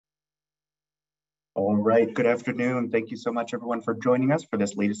All right, good afternoon. Thank you so much, everyone, for joining us for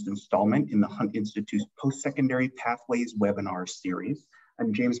this latest installment in the Hunt Institute's Post-Secondary Pathways webinar series.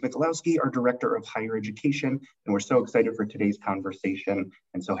 I'm James Michalowski, our Director of Higher Education, and we're so excited for today's conversation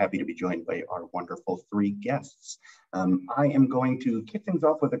and so happy to be joined by our wonderful three guests. I am going to kick things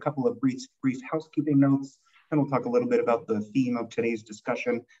off with a couple of brief housekeeping notes, and we'll talk a little bit about the theme of today's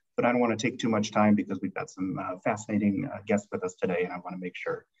discussion, but I don't want to take too much time because we've got some fascinating guests with us today, and I want to make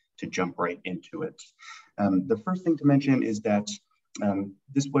sure to jump right into it. The first thing to mention is that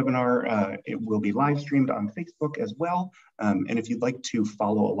this webinar, it will be live streamed on Facebook as well. And if you'd like to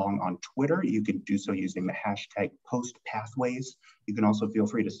follow along on Twitter, you can do so using the hashtag #postpathways. You can also feel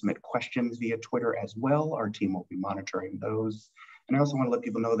free to submit questions via Twitter as well. Our team will be monitoring those. And I also want to let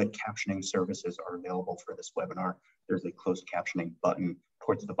people know that captioning services are available for this webinar. There's a closed captioning button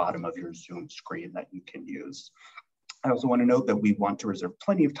towards the bottom of your Zoom screen that you can use. I also want to note that we want to reserve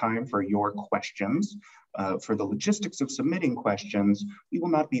plenty of time for your questions. For the logistics of submitting questions, we will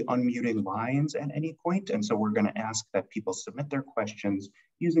not be unmuting lines at any point, and so we're going to ask that people submit their questions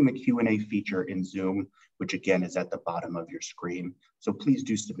using the Q&A feature in Zoom, which again is at the bottom of your screen. So please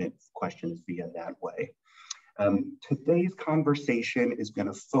do submit questions via that way. Today's conversation is going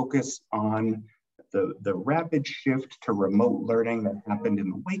to focus on the rapid shift to remote learning that happened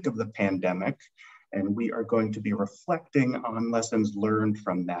in the wake of the pandemic. And we are going to be reflecting on lessons learned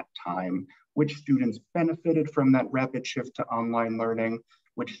from that time, which students benefited from that rapid shift to online learning,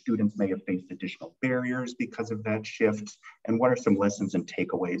 which students may have faced additional barriers because of that shift, and what are some lessons and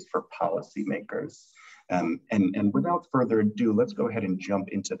takeaways for policymakers. And without further ado, let's go ahead and jump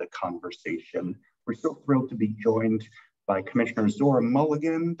into the conversation. We're so thrilled to be joined by Commissioner Zora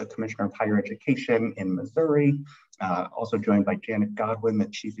Mulligan, the Commissioner of Higher Education in Missouri, also joined by Janet Godwin, the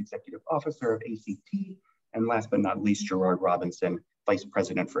Chief Executive Officer of ACT, and last but not least, Gerard Robinson, Vice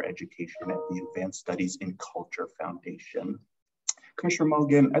President for Education at the Advanced Studies in Culture Foundation. Commissioner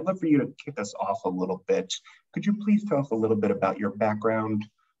Mulligan, I'd love for you to kick us off a little bit. Could you please tell us a little bit about your background,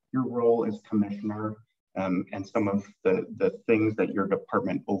 your role as Commissioner, and some of the things that your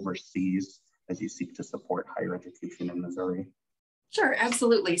department oversees as you seek to support higher education in Missouri? Sure,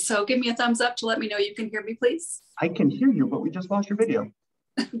 absolutely. So give me a thumbs up to let me know you can hear me, please. I can hear you, but we just lost your video.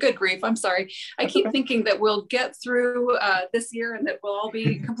 Good grief, I'm sorry. I keep thinking that we'll get through this year and that we'll all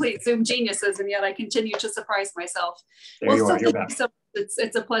be complete Zoom geniuses, and yet I continue to surprise myself. There you are, you're back. So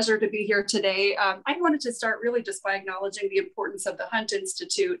it's a pleasure to be here today. I wanted to start really just by acknowledging the importance of the Hunt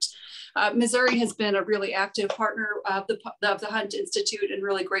Institute. Missouri has been a really active partner of the Hunt Institute, and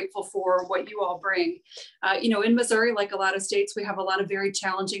really grateful for what you all bring. In Missouri, like a lot of states, we have a lot of very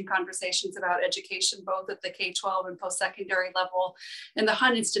challenging conversations about education, both at the K-12 and post-secondary level. And the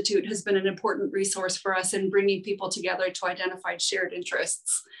Hunt Institute has been an important resource for us in bringing people together to identify shared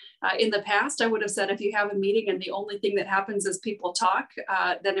interests. In the past, I would have said if you have a meeting and the only thing that happens is people talk,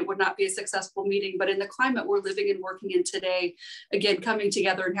 then it would not be a successful meeting. But in the climate we're living and working in today, again, coming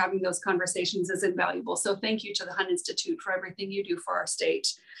together and having those conversations is invaluable. So thank you to the Hunt Institute for everything you do for our state.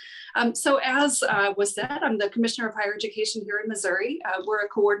 So as was said, I'm the Commissioner of Higher Education here in Missouri. We're a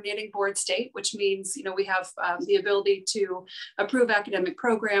coordinating board state, which means we have the ability to approve academic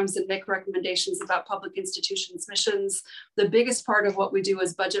programs and make recommendations about public institutions' missions. The biggest part of what we do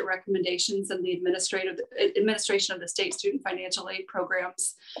is budget recommendations and the administration of the state student financial aid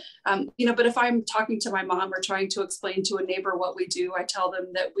programs. But if I'm talking to my mom or trying to explain to a neighbor what we do, I tell them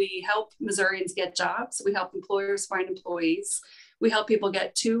that we help Missourians get jobs, we help employers find employees, we help people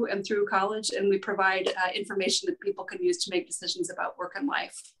get to and through college, and we provide information that people can use to make decisions about work and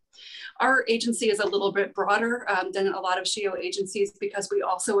life. Our agency is a little bit broader than a lot of SHIO agencies because we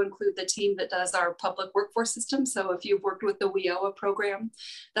also include the team that does our public workforce system. So if you've worked with the WIOA program,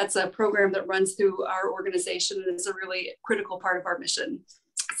 that's a program that runs through our organization and is a really critical part of our mission.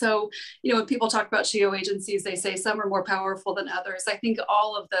 So, when people talk about SHIO agencies, they say some are more powerful than others. I think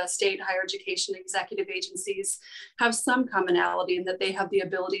all of the state higher education executive agencies have some commonality in that they have the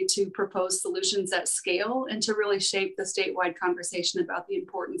ability to propose solutions at scale and to really shape the statewide conversation about the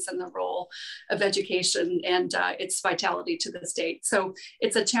importance and the role of education and its vitality to the state. So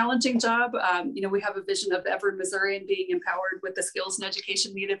it's a challenging job. We have a vision of every Missourian being empowered with the skills and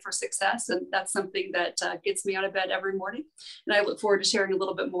education needed for success. And that's something that gets me out of bed every morning. And I look forward to sharing a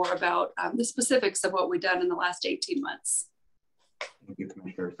little bit more about the specifics of what we've done in the last 18 months. Thank you,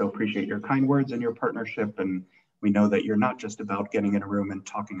 Commissioner. So appreciate your kind words and your partnership. And we know that you're not just about getting in a room and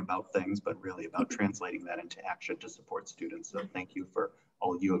talking about things, but really about translating that into action to support students. So thank you for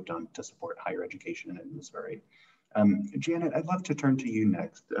all you have done to support higher education in Missouri. Janet, I'd love to turn to you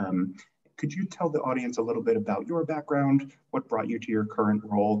next. Could you tell the audience a little bit about your background, what brought you to your current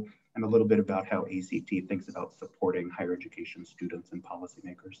role, and a little bit about how ACT thinks about supporting higher education students and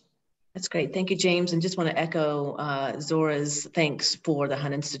policymakers. That's great. Thank you, James. And just want to echo Zora's thanks for the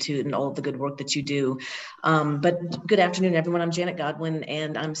Hunt Institute and all of the good work that you do. But good afternoon, everyone. I'm Janet Godwin,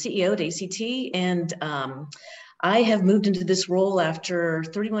 and I'm CEO at ACT. And I have moved into this role after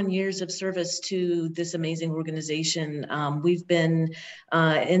 31 years of service to this amazing organization. We've been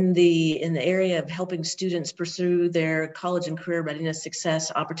in the area of helping students pursue their college and career readiness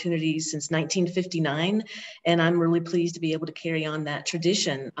success opportunities since 1959, and I'm really pleased to be able to carry on that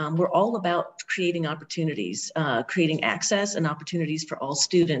tradition. We're all about creating opportunities, creating access and opportunities for all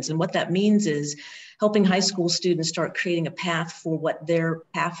students, and what that means is helping high school students start creating a path for what their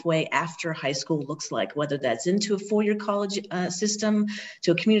pathway after high school looks like, whether that's into a four-year college system, to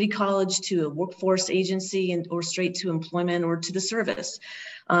a community college, to a workforce agency, or straight to employment or to the service.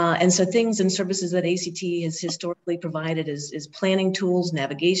 And so things and services that ACT has historically provided is planning tools,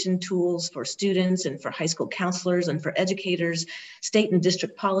 navigation tools for students and for high school counselors and for educators, state and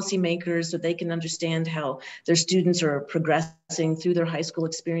district policymakers, so they can understand how their students are progressing through their high school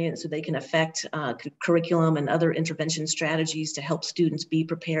experience, so they can affect curriculum and other intervention strategies to help students be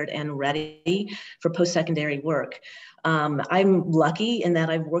prepared and ready for post-secondary work. I'm lucky in that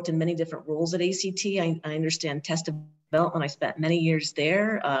I've worked in many different roles at ACT. I understand test development. I spent many years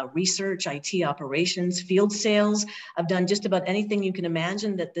there, research, IT operations, field sales. I've done just about anything you can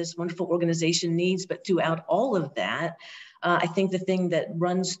imagine that this wonderful organization needs, but throughout all of that, I think the thing that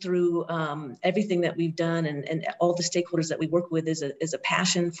runs through everything that we've done and all the stakeholders that we work with is a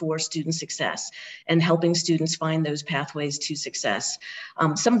passion for student success and helping students find those pathways to success.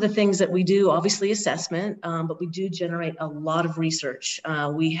 Some of the things that we do, obviously assessment, but we do generate a lot of research.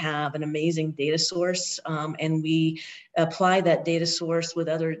 We have an amazing data source, and we apply that data source with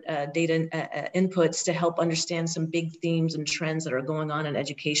other data inputs to help understand some big themes and trends that are going on in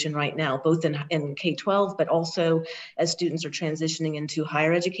education right now, both in K-12, but also as students are transitioning into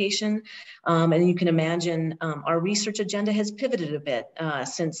higher education. And you can imagine our research agenda has pivoted a bit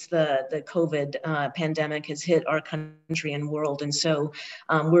since the COVID pandemic has hit our country and world. And so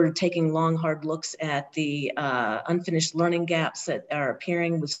we're taking long, hard looks at the unfinished learning gaps that are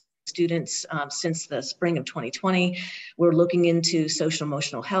appearing with students since the spring of 2020. We're looking into social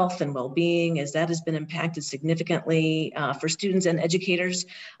emotional health and well-being, as that has been impacted significantly for students and educators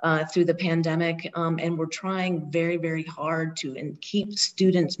through the pandemic. And we're trying very, very hard to keep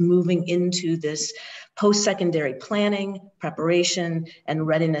students moving into this post-secondary planning, preparation, and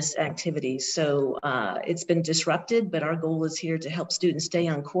readiness activities. So it's been disrupted, but our goal is here to help students stay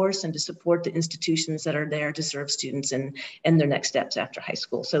on course and to support the institutions that are there to serve students and their next steps after high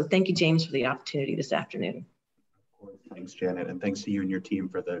school. So thank you, James, for the opportunity this afternoon. Of course. Thanks, Janet, and thanks to you and your team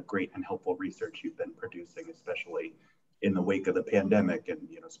for the great and helpful research you've been producing, especially in the wake of the pandemic. And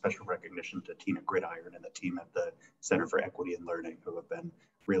special recognition to Tina Gridiron and the team at the Center for Equity and Learning, who have been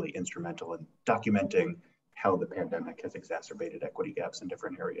really instrumental in documenting how the pandemic has exacerbated equity gaps in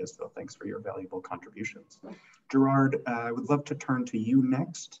different areas. So thanks for your valuable contributions. Gerard, I would love to turn to you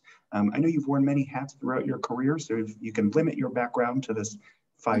next. I know you've worn many hats throughout your career, so if you can limit your background to this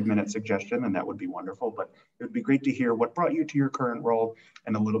 5-minute suggestion, and that would be wonderful, but it would be great to hear what brought you to your current role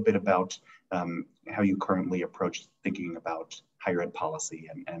and a little bit about how you currently approach thinking about higher ed policy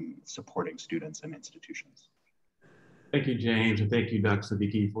and supporting students and institutions. Thank you, James, and thank you, Dr.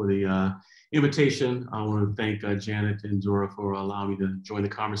 Sabiki, for the invitation. I want to thank Janet and Zora for allowing me to join the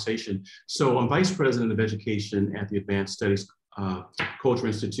conversation. So I'm Vice President of Education at the Advanced Studies Culture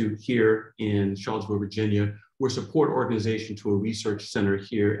Institute here in Charlottesville, Virginia. We're a support organization to a research center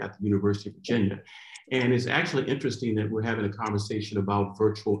here at the University of Virginia. And it's actually interesting that we're having a conversation about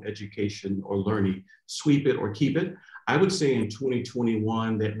virtual education or learning, sweep it or keep it. I would say in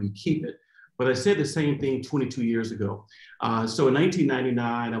 2021 that we keep it. But I said the same thing 22 years ago. So in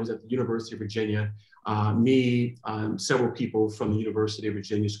 1999, I was at the University of Virginia. Several people from the University of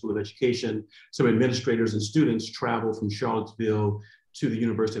Virginia School of Education, some administrators and students traveled from Charlottesville to the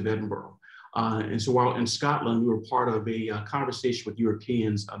University of Edinburgh. And so while in Scotland, we were part of a conversation with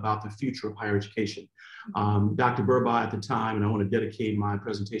Europeans about the future of higher education. Dr. Burbaugh at the time, and I want to dedicate my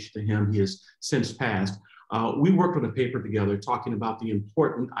presentation to him, he has since passed. We worked on a paper together talking about the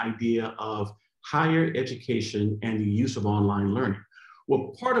important idea of higher education and the use of online learning.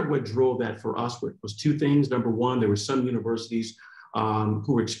 Well, part of what drove that for us was two things. Number one, there were some universities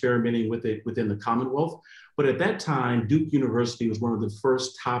who were experimenting with it within the Commonwealth. But at that time, Duke University was one of the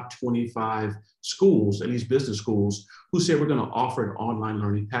first top 25 schools, at least business schools, who said we're going to offer an online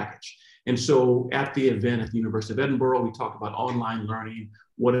learning package. And so at the event at the University of Edinburgh, we talked about online learning,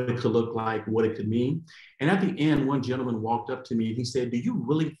 what it could look like, what it could mean. And at the end, one gentleman walked up to me and he said, do you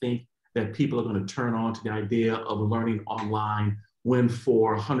really think that people are going to turn on to the idea of learning online when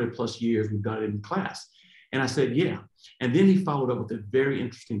for 100+ years we've done it in class? And I said, yeah. And then he followed up with a very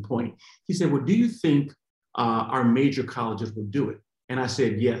interesting point. He said, well, do you think our major colleges will do it? And I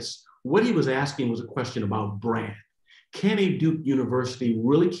said, yes. What he was asking was a question about brand. Can a Duke University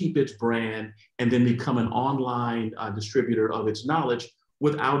really keep its brand and then become an online distributor of its knowledge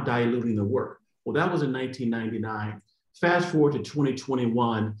without diluting the work? Well, that was in 1999. Fast forward to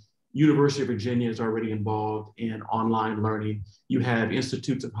 2021, University of Virginia is already involved in online learning. You have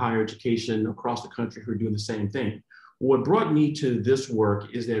institutes of higher education across the country who are doing the same thing. What brought me to this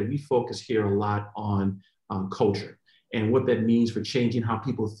work is that we focus here a lot on culture and what that means for changing how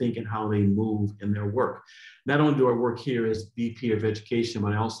people think and how they move in their work. Not only do I work here as VP of Education,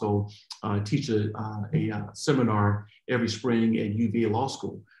 but I also teach a seminar every spring at UVA Law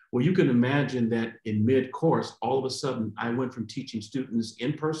School. Well, you can imagine that in mid-course, all of a sudden, I went from teaching students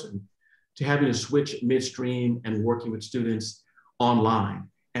in person to having to switch midstream and working with students online,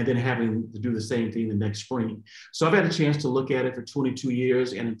 and then having to do the same thing the next spring. So I've had a chance to look at it for 22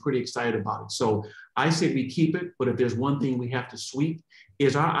 years and I'm pretty excited about it. So I say we keep it, but if there's one thing we have to sweep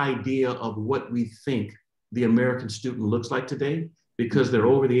is our idea of what we think the American student looks like today, because they're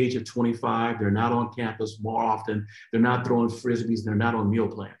over the age of 25, they're not on campus more often, they're not throwing frisbees, they're not on meal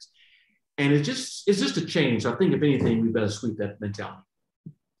plans. And it's just a change. So I think if anything, we better sweep that mentality.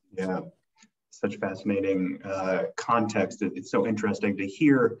 Yeah. Such fascinating context. It's so interesting to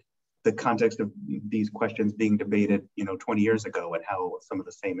hear the context of these questions being debated, 20 years ago, and how some of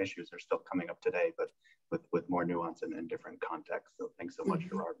the same issues are still coming up today, but with more nuance and different context. So thanks so much,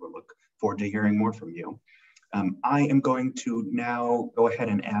 Gerard. We'll look forward to hearing more from you. I am going to now go ahead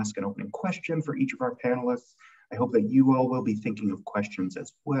and ask an opening question for each of our panelists. I hope that you all will be thinking of questions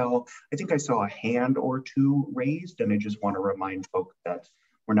as well. I think I saw a hand or two raised, and I just want to remind folks that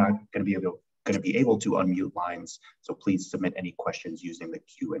we're not going to be able to unmute lines, so please submit any questions using the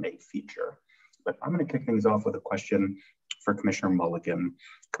Q&A feature. But I'm going to kick things off with a question for Commissioner Mulligan.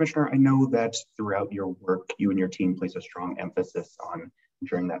 Commissioner, I know that throughout your work, you and your team place a strong emphasis on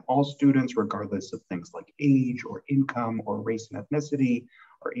ensuring that all students, regardless of things like age or income or race and ethnicity,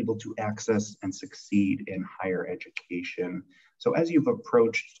 are able to access and succeed in higher education. So as you've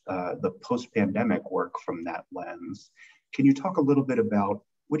approached the post-pandemic work from that lens, can you talk a little bit about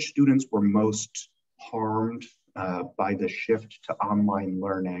which students were most harmed by the shift to online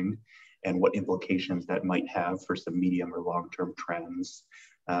learning and what implications that might have for some medium or long-term trends?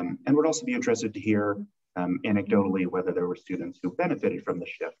 And would also be interested to hear anecdotally whether there were students who benefited from the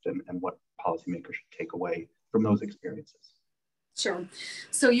shift and what policymakers should take away from those experiences. Sure.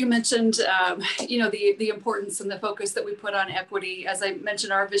 So you mentioned, the importance and the focus that we put on equity. As I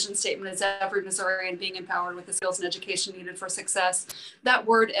mentioned, our vision statement is every Missourian being empowered with the skills and education needed for success. That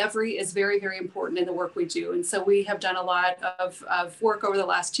word every is very, very important in the work we do. And so we have done a lot of work over the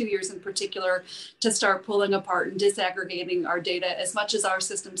last 2 years in particular to start pulling apart and disaggregating our data as much as our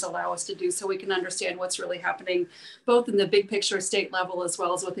systems allow us to do, so we can understand what's really happening both in the big picture state level as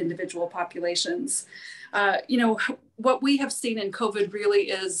well as with individual populations. What we have seen in COVID really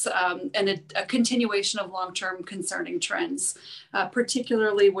is a continuation of long-term concerning trends,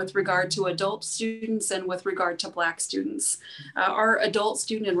 particularly with regard to adult students and with regard to Black students. Our adult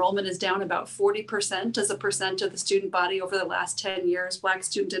student enrollment is down about 40% as a percent of the student body over the last 10 years. Black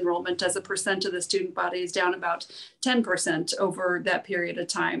student enrollment as a percent of the student body is down about 10% over that period of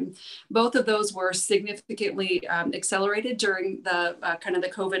time. Both of those were significantly accelerated during the kind of the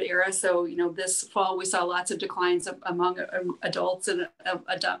COVID era. So, this fall we saw lots of declines among adults and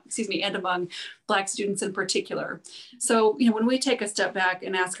among Black students in particular. So, when we take a step back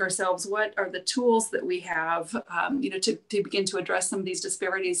and ask ourselves, what are the tools that we have, to begin to address some of these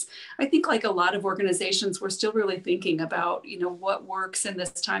disparities? I think, like a lot of organizations, we're still really thinking about, what works in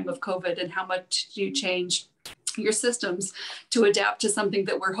this time of COVID and how much do you change your systems to adapt to something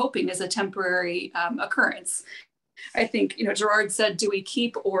that we're hoping is a temporary occurrence. I think, Gerard said, do we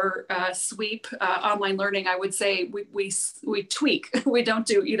keep or sweep online learning? I would say we tweak. We don't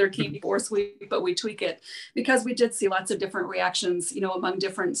do either keep or sweep, but we tweak it, because we did see lots of different reactions, among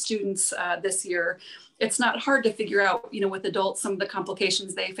different students this year. It's not hard to figure out, with adults, some of the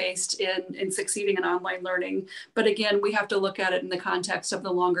complications they faced in succeeding in online learning. But again, we have to look at it in the context of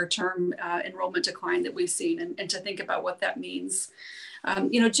the longer term enrollment decline that we've seen and to think about what that means.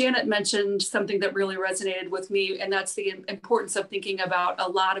 Janet mentioned something that really resonated with me, and that's the importance of thinking about a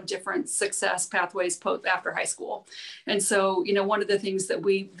lot of different success pathways after high school. And so, one of the things that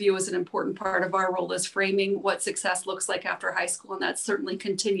we view as an important part of our role is framing what success looks like after high school, and that's certainly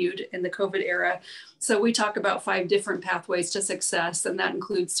continued in the COVID era. So we talk about 5 different pathways to success, and that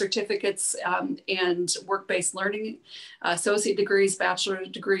includes certificates and work-based learning, associate degrees, bachelor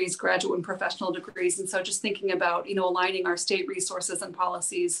degrees, graduate and professional degrees. And so just thinking about, aligning our state resources and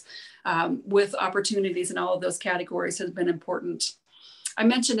policies with opportunities in all of those categories has been important. I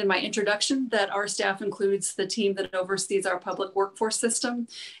mentioned in my introduction that our staff includes the team that oversees our public workforce system.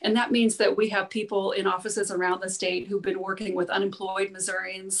 And that means that we have people in offices around the state who've been working with unemployed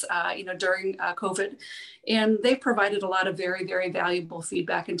Missourians, during COVID. And they've provided a lot of very, very valuable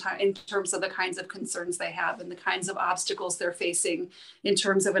feedback in terms of the kinds of concerns they have and the kinds of obstacles they're facing in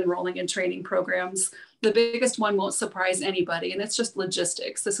terms of enrolling in training programs. The biggest one won't surprise anybody, and it's just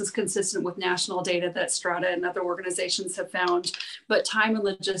logistics. This is consistent with national data that Strata and other organizations have found, but time and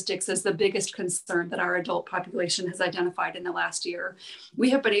logistics is the biggest concern that our adult population has identified in the last year. We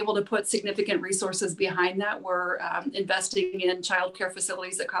have been able to put significant resources behind that. We're investing in childcare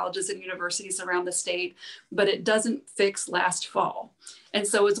facilities at colleges and universities around the state, but it doesn't fix last fall. And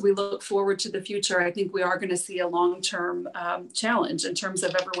so as we look forward to the future, I think we are going to see a long-term challenge in terms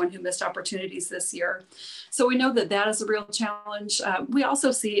of everyone who missed opportunities this year. So we know that that is a real challenge. We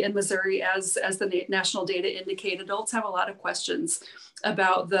also see in Missouri, as the national data indicate, adults have a lot of questions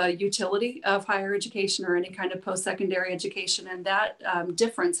about the utility of higher education or any kind of post-secondary education. And that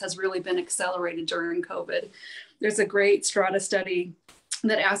difference has really been accelerated during COVID. There's a great Strata study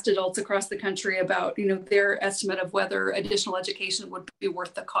that asked adults across the country about, their estimate of whether additional education would be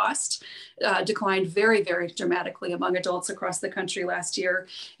worth the cost, declined very, very dramatically among adults across the country last year,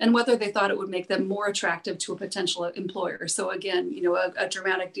 and whether they thought it would make them more attractive to a potential employer. So again, a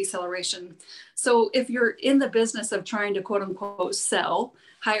dramatic deceleration. So if you're in the business of trying to quote unquote sell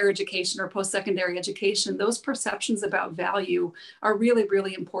higher education or post-secondary education, those perceptions about value are really,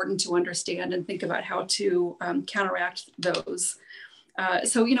 really important to understand and think about how to counteract those.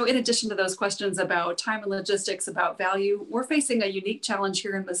 So, in addition to those questions about time and logistics, about value, we're facing a unique challenge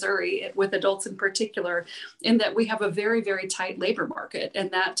here in Missouri with adults in particular, in that we have a very, very tight labor market.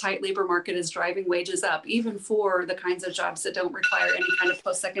 And that tight labor market is driving wages up, even for the kinds of jobs that don't require any kind of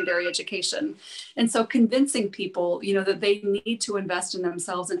post-secondary education. And so convincing people, that they need to invest in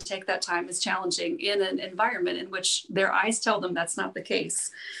themselves and take that time is challenging in an environment in which their eyes tell them that's not the case.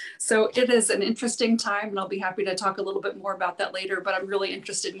 So it is an interesting time, and I'll be happy to talk a little bit more about that later, but I'm really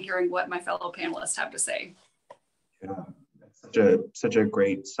interested in hearing what my fellow panelists have to say. Yeah, such a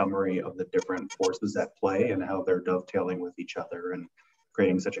great summary of the different forces at play and how they're dovetailing with each other and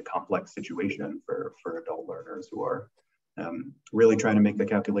creating such a complex situation for adult learners who are really trying to make the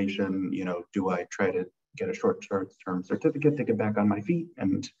calculation, do I try to get a short-term certificate to get back on my feet?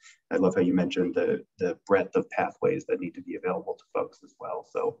 And I love how you mentioned the breadth of pathways that need to be available to folks as well.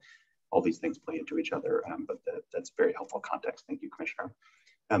 So all these things play into each other, but that's very helpful context. Thank you, Commissioner.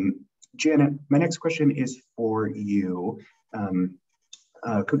 Janet, my next question is for you.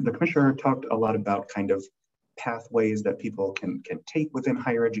 The Commissioner talked a lot about kind of pathways that people can take within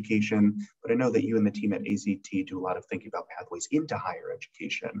higher education, but I know that you and the team at ACT do a lot of thinking about pathways into higher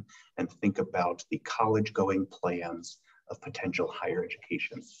education and think about the college-going plans of potential higher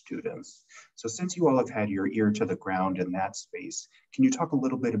education students. So since you all have had your ear to the ground in that space, can you talk a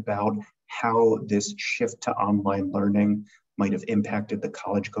little bit about how this shift to online learning might have impacted the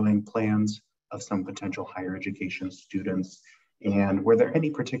college-going plans of some potential higher education students? And were there any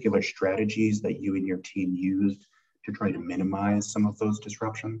particular strategies that you and your team used to try to minimize some of those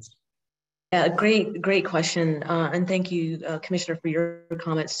disruptions? Yeah, great question. And thank you, Commissioner, for your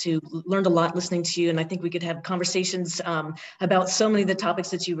comments too. Learned a lot listening to you, and I think we could have conversations about so many of the topics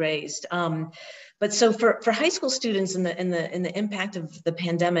that you raised. But so for high school students in the impact of the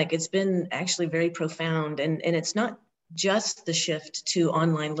pandemic, it's been actually very profound, and it's not just the shift to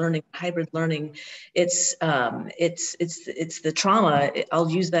online learning, hybrid learning. It's the trauma, I'll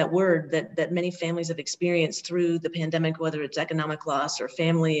use that word, that many families have experienced through the pandemic, whether it's economic loss or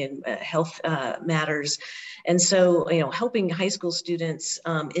family and health matters. And so, helping high school students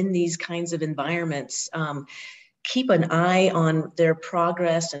in these kinds of environments keep an eye on their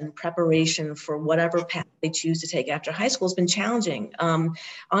progress and preparation for whatever path they choose to take after high school has been challenging.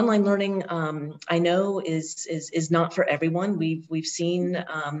 Online learning, I know, is not for everyone. We've seen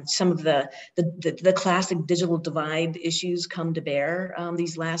some of the classic digital divide issues come to bear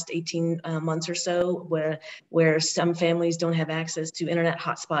these last 18 months or so, where some families don't have access to internet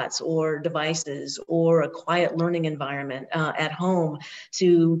hotspots or devices or a quiet learning environment at home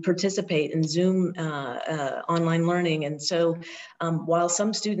to participate in Zoom online learning. And so while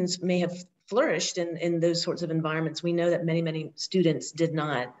some students may have flourished in those sorts of environments, we know that many students did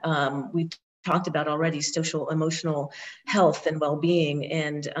not. We talked about already social emotional health and well-being,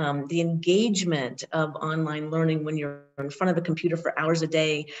 and the engagement of online learning when you're in front of a computer for hours a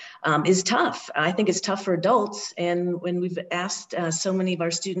day is tough. I think it's tough for adults, and when we've asked so many of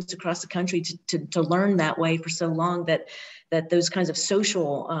our students across the country to learn that way for so long, that those kinds of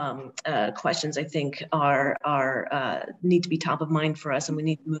social questions, I think, are need to be top of mind for us, and we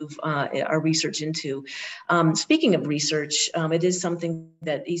need to move our research into. Speaking of research, it is something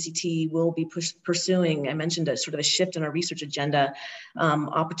that ACT will be pursuing. I mentioned a sort of a shift in our research agenda,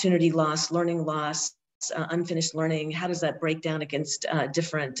 opportunity loss, learning loss, unfinished learning. How does that break down against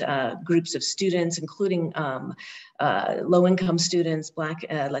different groups of students, including low-income students, Black,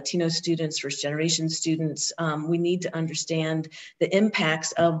 Latino students, first-generation students? We need to understand the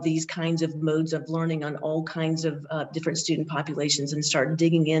impacts of these kinds of modes of learning on all kinds of different student populations and start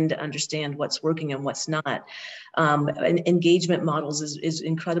digging in to understand what's working and what's not. And engagement models is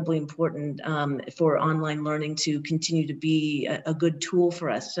incredibly important for online learning to continue to be a good tool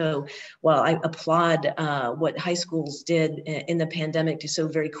for us. So while I applaud what high schools did in the pandemic to so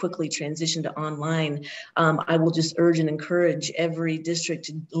very quickly transition to online, I will just urge and encourage every district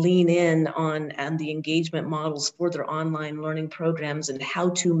to lean in on the engagement models for their online learning programs and how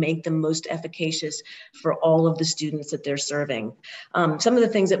to make them most efficacious for all of the students that they're serving. Some of the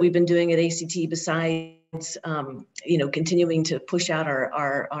things that we've been doing at ACT besides continuing to push out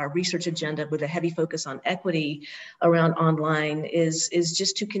our research agenda with a heavy focus on equity around online is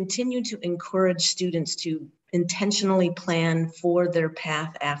just to continue to encourage students to intentionally plan for their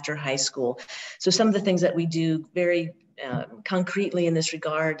path after high school. So some of the things that we do very concretely in this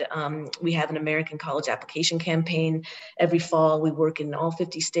regard, we have an American College Application Campaign. Every fall, we work in all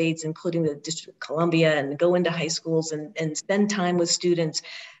 50 states, including the District of Columbia, and go into high schools and spend time with students.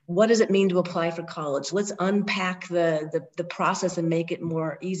 What does it mean to apply for college? Let's unpack the process and make it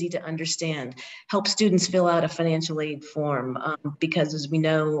more easy to understand. Help students fill out a financial aid form because, as we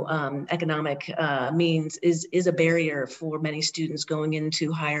know, economic means is a barrier for many students going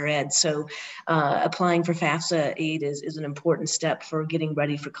into higher ed. So applying for FAFSA aid is an important step for getting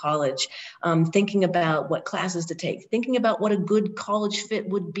ready for college. Thinking about what classes to take, thinking about what a good college fit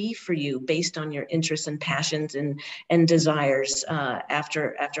would be for you based on your interests and passions and desires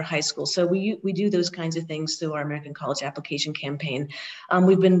after high school. So we do those kinds of things through our American College Application Campaign.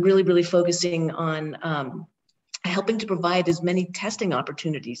 We've been really focusing on helping to provide as many testing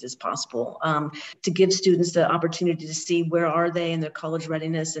opportunities as possible to give students the opportunity to see where are they in their college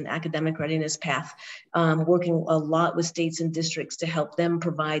readiness and academic readiness path, working a lot with states and districts to help them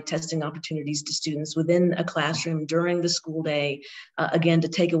provide testing opportunities to students within a classroom during the school day, again, to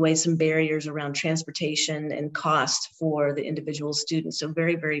take away some barriers around transportation and cost for the individual students. So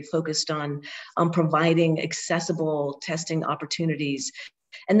very focused on providing accessible testing opportunities.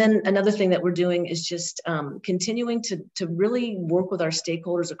 And then another thing that we're doing is just continuing to really work with our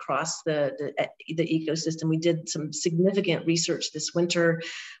stakeholders across the ecosystem. We did some significant research this winter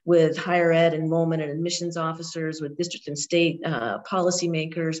with higher ed enrollment and admissions officers, with district and state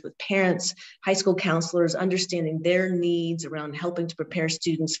policymakers, with parents, high school counselors, understanding their needs around helping to prepare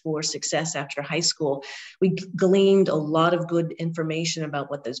students for success after high school. We gleaned a lot of good information about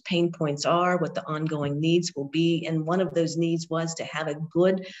what those pain points are, what the ongoing needs will be. And one of those needs was to have a good,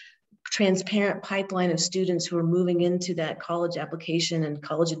 transparent pipeline of students who are moving into that college application and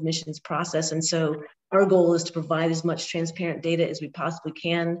college admissions process. And so our goal is to provide as much transparent data as we possibly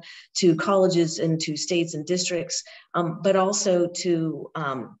can to colleges and to states and districts, but also to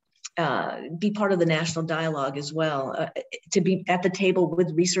be part of the national dialogue as well, to be at the table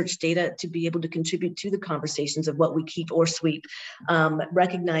with research data, to be able to contribute to the conversations of what we keep or sweep,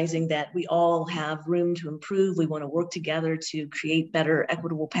 recognizing that we all have room to improve. We want to work together to create better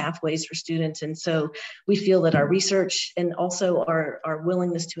equitable pathways for students. And so we feel that our research and also our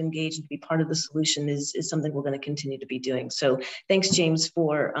willingness to engage and to be part of the solution is something we're going to continue to be doing. So thanks, James,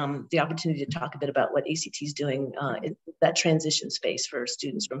 for the opportunity to talk a bit about what ACT is doing in that transition space for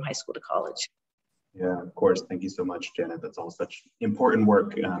students from high school to college. Yeah, of course. Thank you so much, Janet. That's all such important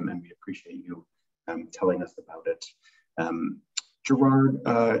work, and we appreciate you telling us about it. Gerard,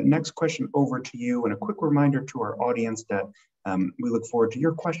 next question over to you, and a quick reminder to our audience that we look forward to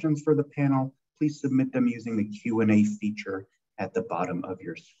your questions for the panel. Please submit them using the Q&A feature at the bottom of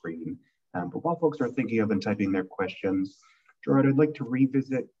your screen. But while folks are thinking of and typing their questions, Gerard, I'd like to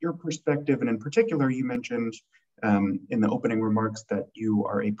revisit your perspective, and in particular, you mentioned in the opening remarks that you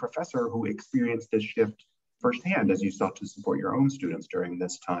are a professor who experienced this shift firsthand as you sought to support your own students during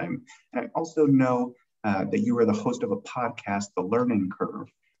this time. And I also know that you are the host of a podcast, The Learning Curve,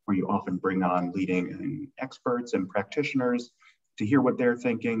 where you often bring on leading experts and practitioners to hear what they're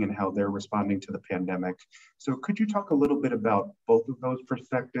thinking and how they're responding to the pandemic. So could you talk a little bit about both of those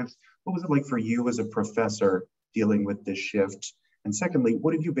perspectives? What was it like for you as a professor dealing with this shift? And secondly,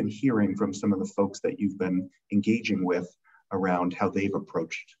 what have you been hearing from some of the folks that you've been engaging with around how they've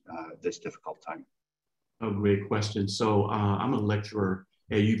approached this difficult time? Oh, great question. So I'm a lecturer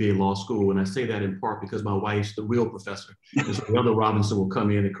at UVA Law School, and I say that in part because my wife's the real professor. And so the other Robinson will come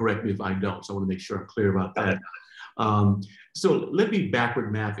in and correct me if I don't. So I want to make sure I'm clear about that. So let me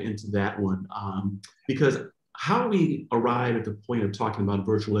backward map into that one, because how we arrive at the point of talking about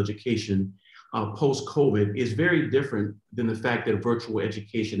virtual education post-COVID is very different than the fact that virtual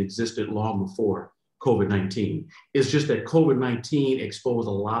education existed long before COVID-19. It's just that COVID-19 exposed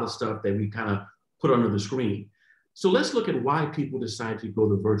a lot of stuff that we kind of put under the screen. So let's look at why people decide to go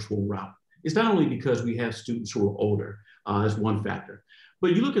the virtual route. It's not only because we have students who are older, as one factor,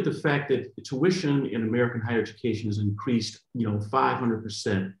 but you look at the fact that tuition in American higher education has increased,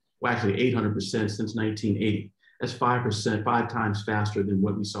 500%, well, actually 800% since 1980. That's 5%, 5 times faster than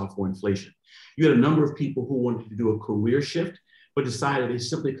what we saw for inflation. You had a number of people who wanted to do a career shift, but decided they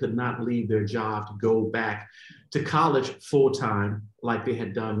simply could not leave their job to go back to college full-time like they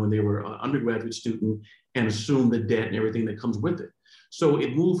had done when they were an undergraduate student and assume the debt and everything that comes with it. So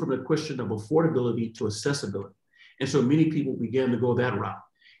it moved from a question of affordability to accessibility. And so many people began to go that route.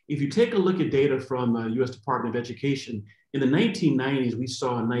 If you take a look at data from the US Department of Education, in the 1990s, we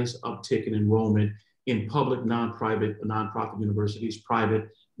saw a nice uptick in enrollment in public, nonprofit universities, private,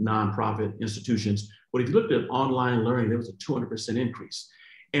 nonprofit institutions. But if you looked at online learning, there was a 200% increase.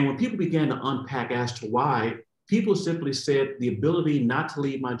 And when people began to unpack as to why, people simply said the ability not to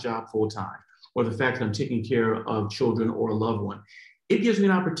leave my job full time, or the fact that I'm taking care of children or a loved one, it gives me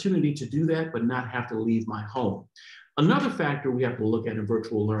an opportunity to do that, but not have to leave my home. Another factor we have to look at in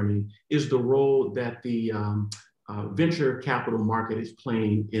virtual learning is the role that the venture capital market is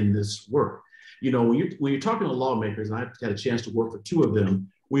playing in this work. When you're talking to lawmakers, and I've had a chance to work for 2 of them,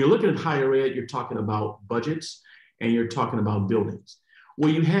 when you're looking at higher ed, you're talking about budgets and you're talking about buildings.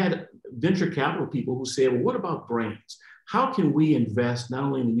 Well, you had venture capital people who said, well, what about brains? How can we invest not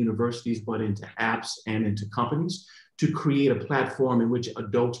only in the universities, but into apps and into companies to create a platform in which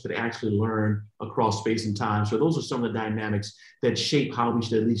adults could actually learn across space and time? So those are some of the dynamics that shape how we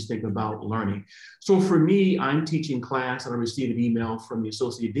should at least think about learning. So for me, I'm teaching class, and I received an email from the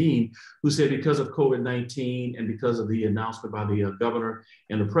associate dean who said, because of COVID-19 and because of the announcement by the governor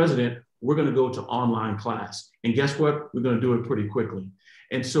and the president, we're going to go to online class. And guess what? We're going to do it pretty quickly.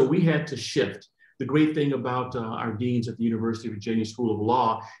 And so we had to shift. The great thing about our deans at the University of Virginia School of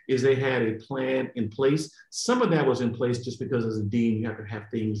Law is they had a plan in place. Some of that was in place just because as a dean, you have to have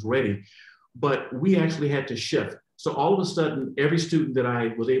things ready. But we actually had to shift. So all of a sudden, every student that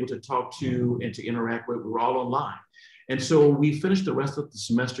I was able to talk to and to interact with, we were all online. And so we finished the rest of the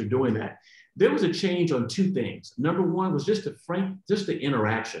semester doing that. There was a change on 2 things. Number one was just the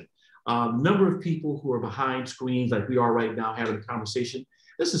interaction. Number of people who are behind screens like we are right now having a conversation.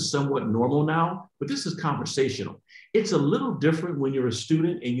 This is somewhat normal now, but this is conversational. It's a little different when you're a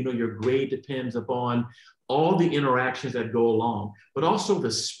student and your grade depends upon all the interactions that go along, but also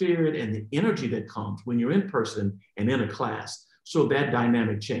the spirit and the energy that comes when you're in person and in a class. So that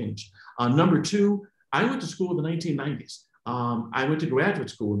dynamic changed. Number 2, I went to school in the 1990s. I went to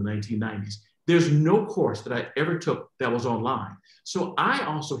graduate school in the 1990s. There's no course that I ever took that was online. So I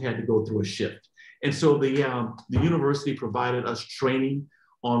also had to go through a shift. And so the university provided us training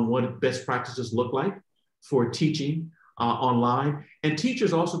on what best practices look like for teaching online. And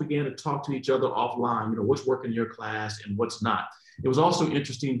teachers also began to talk to each other offline, what's working in your class and what's not. It was also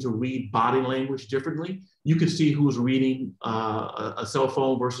interesting to read body language differently. You could see who was reading a cell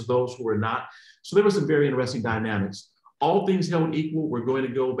phone versus those who were not. So there were some very interesting dynamics. All things held equal, we're going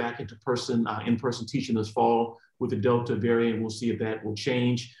to go back into in-person teaching this fall with the Delta variant. We'll see if that will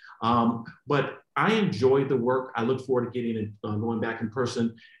change. But I enjoyed the work. I look forward to getting it, going back in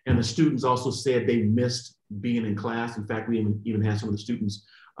person. And the students also said they missed being in class. In fact, we even had some of the students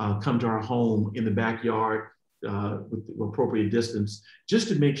come to our home in the backyard with the appropriate distance, just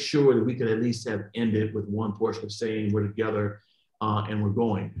to make sure that we could at least have ended with one portion of saying we're together and we're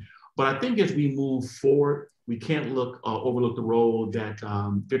going. But I think as we move forward, we can't overlook the role that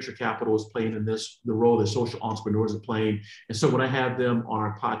venture capital is playing in this, the role that social entrepreneurs are playing. And so when I have them on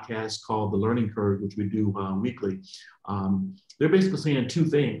our podcast called The Learning Curve, which we do weekly, they're basically saying two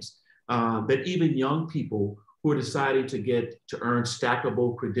things, that even young people who are deciding to earn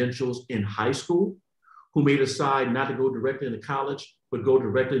stackable credentials in high school, who may decide not to go directly into college, but go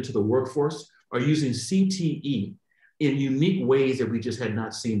directly into the workforce, are using CTE in unique ways that we just had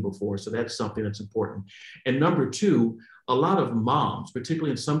not seen before. So that's something that's important. And number two, a lot of moms,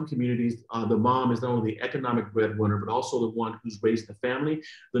 particularly in some communities, the mom is not only the economic breadwinner, but also the one who's raised the family.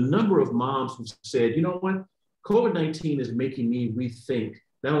 The number of moms who said, you know what, COVID-19 is making me rethink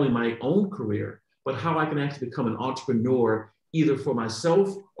not only my own career, but how I can actually become an entrepreneur, either for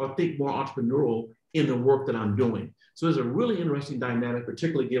myself or think more entrepreneurial in the work that I'm doing. So there's a really interesting dynamic,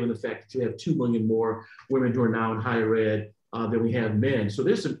 particularly given the fact that you have 2 million more women who are now in higher ed than we have men. So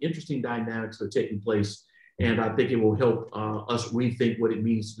there's some interesting dynamics that are taking place. And I think it will help us rethink what it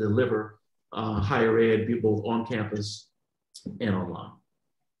means to deliver higher ed, both on campus and online.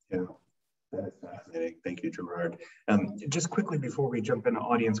 Yeah, that is fascinating. Thank you, Gerard. Just quickly before we jump into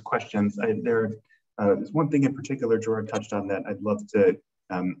audience questions, there's one thing in particular Gerard touched on that I'd love to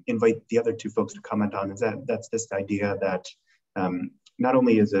invite the other two folks to comment on, is that's this idea that not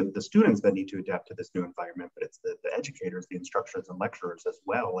only is it the students that need to adapt to this new environment, but it's the educators, the instructors and lecturers as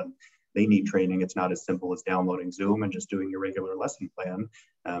well. And they need training. It's not as simple as downloading Zoom and just doing your regular lesson plan.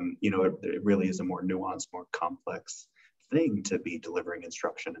 It really is a more nuanced, more complex thing to be delivering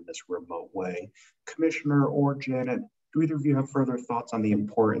instruction in this remote way. Commissioner or Janet, do either of you have further thoughts on the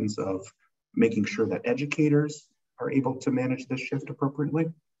importance of making sure that educators are able to manage this shift appropriately?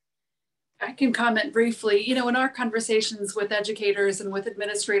 I can comment briefly. In our conversations with educators and with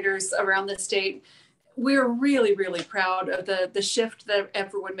administrators around the state, we're really, really proud of the shift that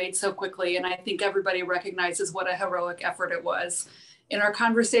everyone made so quickly. And I think everybody recognizes what a heroic effort it was. In our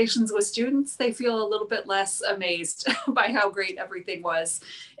conversations with students, they feel a little bit less amazed by how great everything was.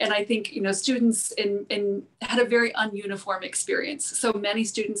 And I think, students had a very ununiform experience. So many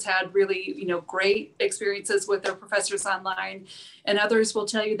students had really, great experiences with their professors online, and others will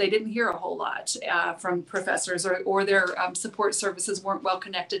tell you they didn't hear a whole lot from professors, or their support services weren't well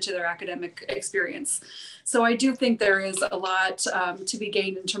connected to their academic experience. So I do think there is a lot to be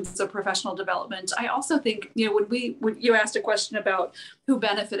gained in terms of professional development. I also think, when you asked a question about who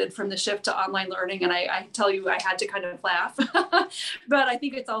benefited from the shift to online learning, and I tell you, I had to kind of laugh, but I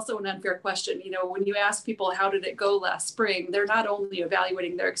think it's also an unfair question. When you ask people, how did it go last spring? They're not only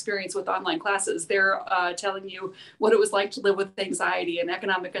evaluating their experience with online classes, they're telling you what it was like to live with anxiety and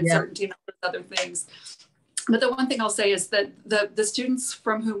economic uncertainty and all those other things. But the one thing I'll say is that the students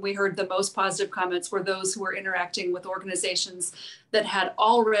from whom we heard the most positive comments were those who were interacting with organizations that had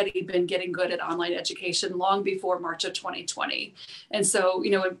already been getting good at online education long before March of 2020. And so,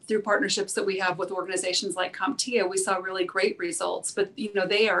 through partnerships that we have with organizations like CompTIA, we saw really great results, but,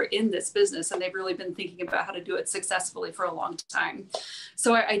 they are in this business and they've really been thinking about how to do it successfully for a long time.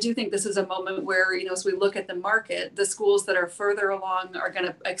 So I do think this is a moment where, as we look at the market, the schools that are further along are going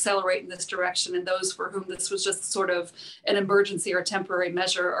to accelerate in this direction. And those for whom this was just sort of an emergency or temporary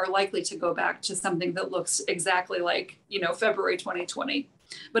measure are likely to go back to something that looks exactly like, February 2020.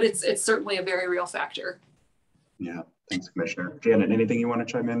 But it's certainly a very real factor. Yeah, thanks, Commissioner. Janet, anything you want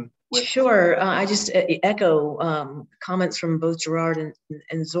to chime in with? Sure. I just echo comments from both Gerard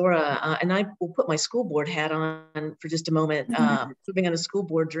and Zora, and I will put my school board hat on for just a moment. Serving on a school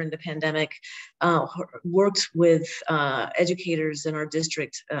board during the pandemic, worked with educators in our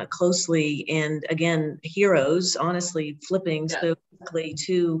district closely, and again, heroes, honestly, flipping so quickly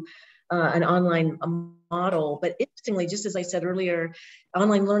to an online model. But interestingly, just as I said earlier,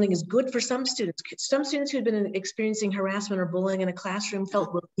 online learning is good for some students. Some students who had been experiencing harassment or bullying in a classroom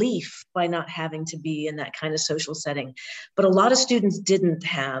felt relief by not having to be in that kind of social setting. But a lot of students didn't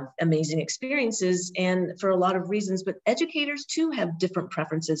have amazing experiences, and for a lot of reasons. But educators too have different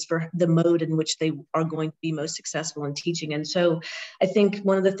preferences for the mode in which they are going to be most successful in teaching. And so I think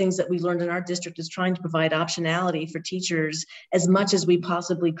one of the things that we learned in our district is trying to provide optionality for teachers as much as we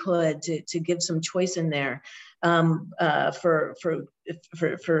possibly could to give some choice in there. For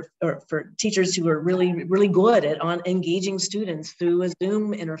for teachers who are really good at engaging students through a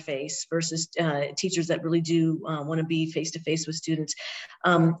Zoom interface versus teachers that really do want to be face-to-face with students.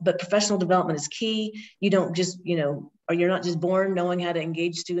 But professional development is key. You don't just, or you're not just born knowing how to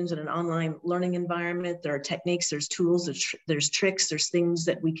engage students in an online learning environment. There are techniques, there's tools, there's tricks, there's things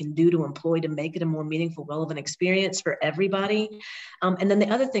that we can do to employ to make it a more meaningful, relevant experience for everybody. And then the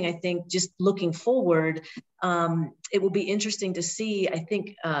other thing, I think, just looking forward, it will be interesting to see, I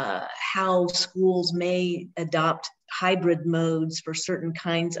think, how schools may adopt hybrid modes for certain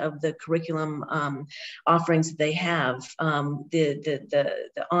kinds of the curriculum offerings that they have.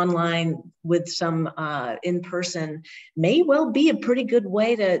 The online with some in-person may well be a pretty good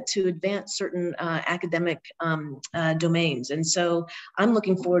way to advance certain academic domains. And so I'm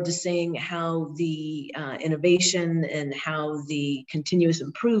looking forward to seeing how the innovation and how the continuous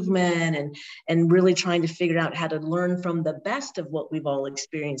improvement and really trying to figure out how to learn from the best of what we've all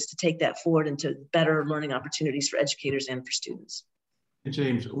experienced to take that forward into better learning opportunities for educators and for students. And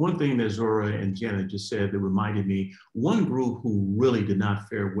James, one thing that Zora and Janet just said that reminded me, one group who really did not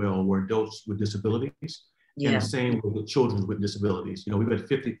fare well were adults with disabilities. Yeah. And the same with children with disabilities. We've got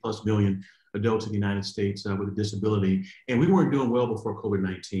 50+ million adults in the United States with a disability, and we weren't doing well before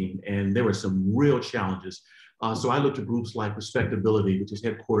COVID-19, and there were some real challenges. So I looked at groups like Respectability, which is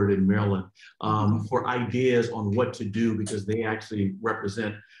headquartered in Maryland, for ideas on what to do, because they actually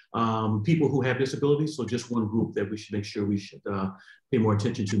represent people who have disabilities. So just one group that we should make sure we should pay more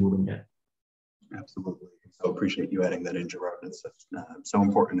attention to moving ahead. Absolutely. So appreciate you adding that in, Gerard. It's so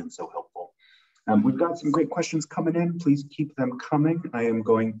important and so helpful. We've got some great questions coming in. Please keep them coming. I am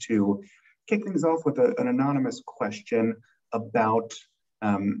going to kick things off with an anonymous question about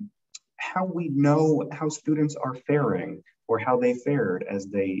how we know how students are faring or how they fared as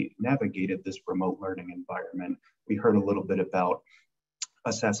they navigated this remote learning environment. We heard a little bit about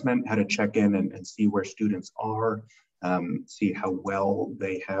assessment, how to check in and see where students are, see how well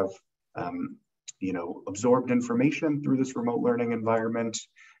they have absorbed information through this remote learning environment.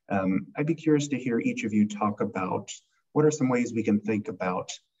 I'd be curious to hear each of you talk about what are some ways we can think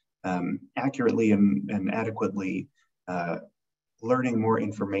about accurately and adequately learning more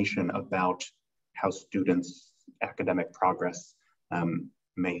information about how students' academic progress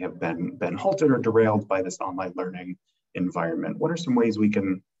may have been halted or derailed by this online learning environment. What are some ways we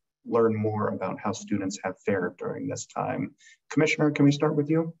can learn more about how students have fared during this time? Commissioner, can we start with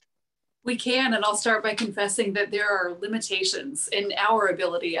you? We can, and I'll start by confessing that there are limitations in our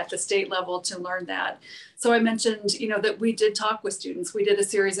ability at the state level to learn that. So I mentioned, that we did talk with students. We did a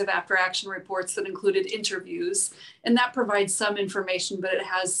series of after action reports that included interviews, and that provides some information, but it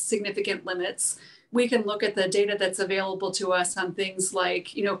has significant limits. We can look at the data that's available to us on things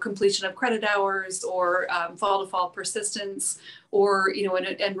like, completion of credit hours or fall to fall persistence, or,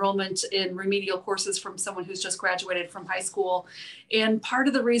 an enrollment in remedial courses from someone who's just graduated from high school. And part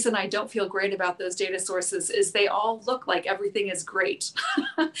of the reason I don't feel great about those data sources is they all look like everything is great.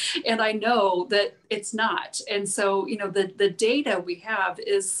 And I know that it's not. And so, the data we have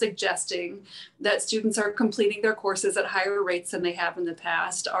is suggesting that students are completing their courses at higher rates than they have in the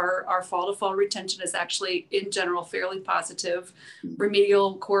past. Our fall to fall retention is actually, in general, fairly positive.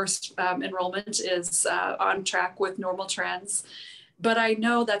 Remedial course enrollment is on track with normal trends. But I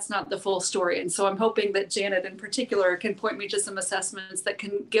know that's not the full story. And so I'm hoping that Janet in particular can point me to some assessments that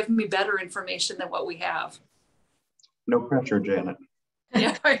can give me better information than what we have. No pressure, Janet.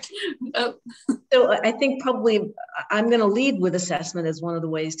 Yeah. So I think probably I'm going to lead with assessment as one of the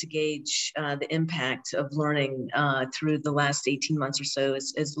ways to gauge the impact of learning through the last 18 months or so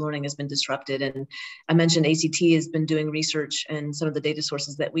as learning has been disrupted. And I mentioned ACT has been doing research, and some of the data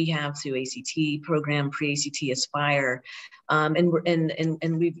sources that we have through ACT program, pre-ACT Aspire, and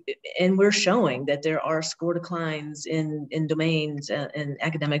we're showing that there are score declines in domains in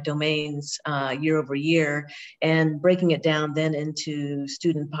academic domains year over year, and breaking it down then into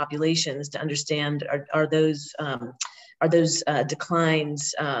student populations to understand are those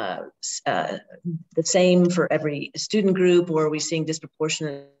declines the same for every student group, or are we seeing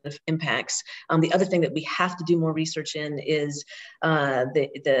disproportionate impacts? The other thing that we have to do more research in is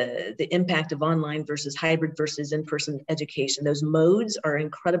the impact of online versus hybrid versus in-person education. Those modes are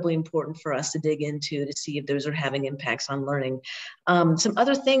incredibly important for us to dig into to see if those are having impacts on learning. Some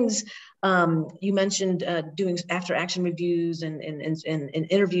other things You mentioned doing after action reviews and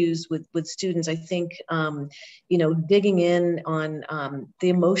interviews with students. I think, digging in on the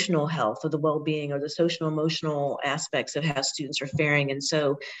emotional health or the well-being or the social emotional aspects of how students are faring. And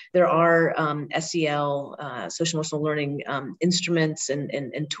so there are SEL, social emotional learning instruments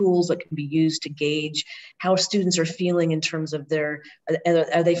and tools that can be used to gauge how students are feeling in terms of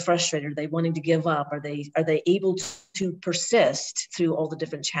are they frustrated? Are they wanting to give up? Are they able to persist through all the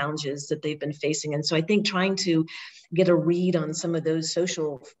different challenges that they've been facing? And so I think trying to get a read on some of those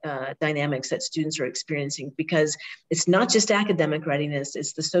social dynamics that students are experiencing, because it's not just academic readiness,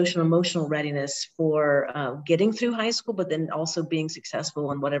 it's the social emotional readiness for getting through high school, but then also being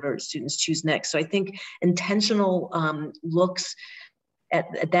successful in whatever students choose next. So I think intentional looks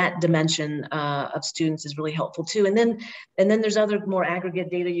at that dimension of students is really helpful too. And then there's other more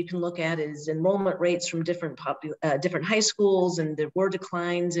aggregate data you can look at is enrollment rates from different high schools, and there were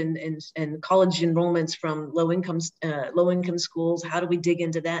declines in college enrollments from low income schools. How do we dig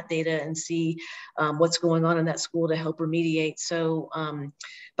into that data and see what's going on in that school to help remediate? So,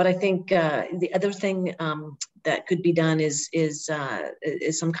 but I think the other thing that could be done is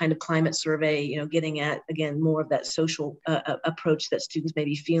some kind of climate survey, getting at, again, more of that social approach that students may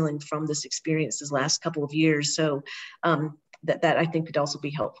be feeling from this experience this last couple of years. So that I think could also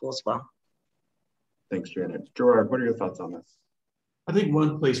be helpful as well. Thanks, Janet. Gerard, what are your thoughts on this? I think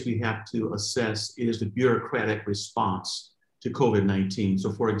one place we have to assess is the bureaucratic response to COVID-19.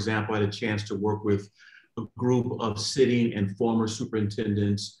 So for example, I had a chance to work with a group of sitting and former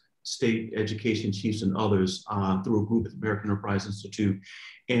superintendents, state education chiefs and others through a group at the American Enterprise Institute.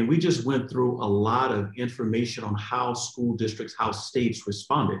 And we just went through a lot of information on how school districts, how states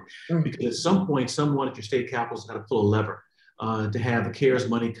responded. Because at some point, someone at your state capitals got to pull a lever to have the CARES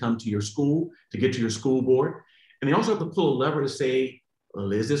money come to your school, to get to your school board. And they also have to pull a lever to say,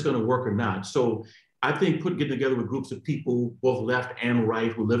 well, is this going to work or not? So I think getting together with groups of people, both left and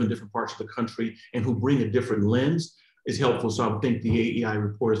right, who live in different parts of the country and who bring a different lens is helpful. So I would think the AEI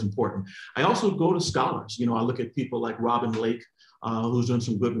report is important. I also go to scholars. I look at people like Robin Lake, who's doing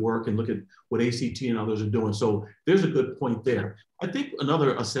some good work, and look at what ACT and others are doing. So there's a good point there. I think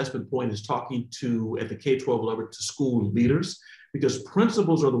another assessment point is talking at the K-12 level to school leaders, because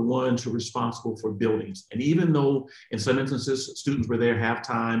principals are the ones who are responsible for buildings. And even though in some instances, students were there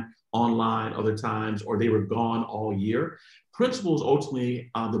half-time, online, other times, or they were gone all year, principals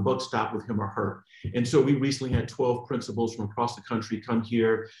ultimately, the buck stopped with him or her. And so we recently had 12 principals from across the country come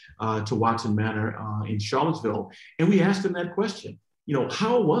here to Watson Manor in Charlottesville. And we asked them that question,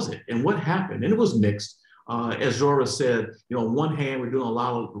 how was it and what happened? And it was mixed. As Zora said, on one hand, we're doing a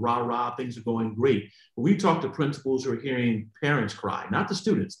lot of rah-rah, things are going great. But we talked to principals who are hearing parents cry, not the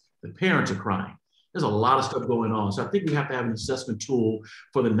students, the parents are crying. There's a lot of stuff going on. So I think we have to have an assessment tool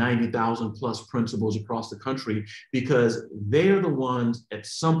for the 90,000 plus principals across the country, because they're the ones at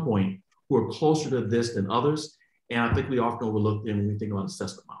some point who are closer to this than others. And I think we often overlook them when we think about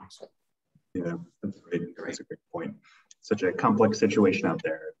assessment models. Yeah, that's great. That's a great point. Such a complex situation out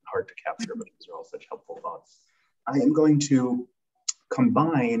there, hard to capture, but these are all such helpful thoughts. I am going to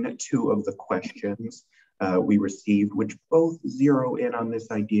combine two of the questions we received, which both zero in on this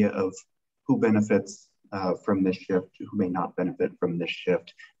idea of who benefits from this shift, who may not benefit from this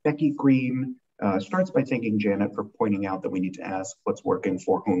shift. Becky Green starts by thanking Janet for pointing out that we need to ask what's working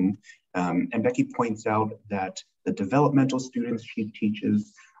for whom. And Becky points out that the developmental students she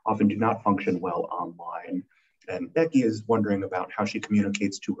teaches often do not function well online. And Becky is wondering about how she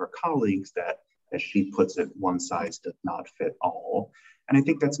communicates to her colleagues that, as she puts it, one size does not fit all. And I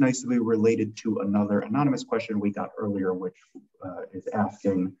think that's nicely related to another anonymous question we got earlier, which is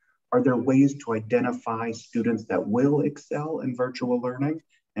asking, are there ways to identify students that will excel in virtual learning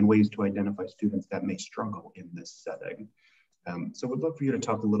and ways to identify students that may struggle in this setting? So we'd love for you to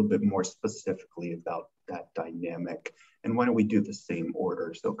talk a little bit more specifically about that dynamic. And why don't we do the same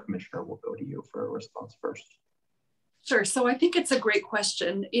order? So Commissioner, we'll go to you for a response first. Sure. So I think it's a great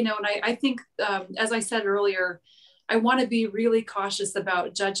question, and I think, as I said earlier, I want to be really cautious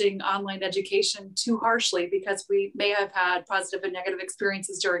about judging online education too harshly, because we may have had positive and negative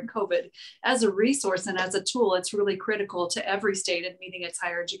experiences during COVID. As a resource and as a tool, it's really critical to every state in meeting its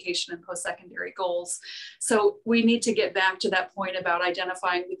higher education and post-secondary goals. So we need to get back to that point about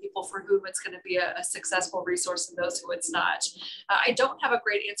identifying the people for whom it's going to be a successful resource and those who it's not. I don't have a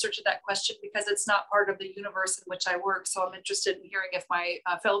great answer to that question because it's not part of the universe in which I work. So I'm interested in hearing if my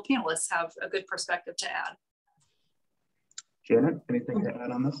fellow panelists have a good perspective to add. Janet, anything to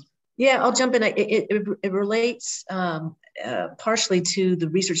add on this? Yeah, I'll jump in. It relates partially to the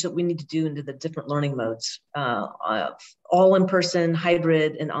research that we need to do into the different learning modes, all in person,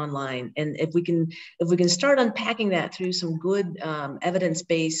 hybrid, and online. And if we can start unpacking that through some good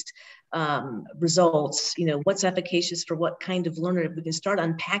evidence-based results, what's efficacious for what kind of learner, if we can start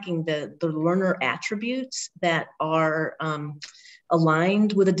unpacking the learner attributes that are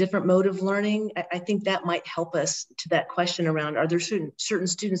aligned with a different mode of learning, I think that might help us to that question around, are there certain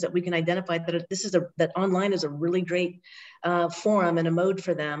students that we can identify that online is a really great forum and a mode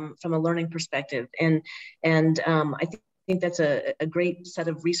for them from a learning perspective. And I think that's a great set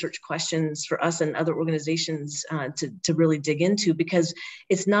of research questions for us and other organizations to really dig into, because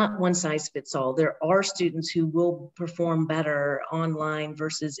it's not one size fits all. There are students who will perform better online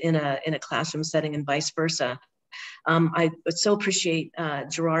versus in a classroom setting and vice versa. I so appreciate,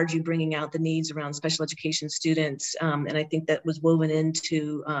 Gerard, you bringing out the needs around special education students. And I think that was woven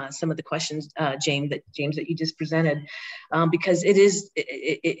into some of the questions, James, that you just presented, because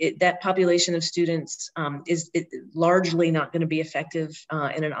that population of students is largely not going to be effective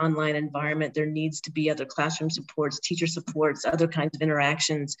in an online environment. There needs to be other classroom supports, teacher supports, other kinds of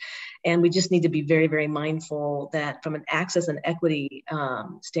interactions. And we just need to be very, very mindful that from an access and equity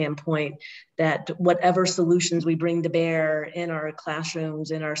standpoint, that whatever solutions we bring to bear in our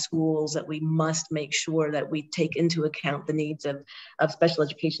classrooms, in our schools, that we must make sure that we take into account the needs of special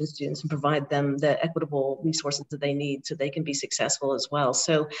education students and provide them the equitable resources that they need so they can be successful as well.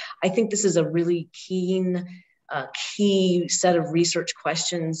 So I think this is a really key set of research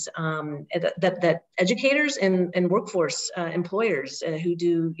questions that educators and workforce employers who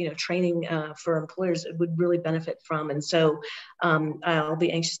do training for employers would really benefit from. And so I'll be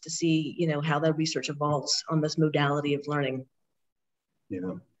anxious to see how that research evolves on this modality of learning.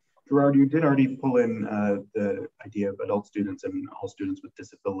 Yeah, Gerard, you did already pull in the idea of adult students and all students with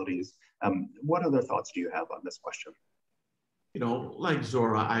disabilities. What other thoughts do you have on this question? Like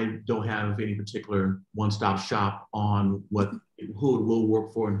Zora, I don't have any particular one-stop shop on who it will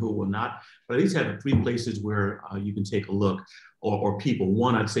work for and who it will not, but at least have 3 places where you can take a look, or people.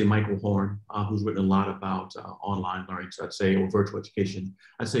 One, I'd say Michael Horn, who's written a lot about online learning, so I'd say, or virtual education.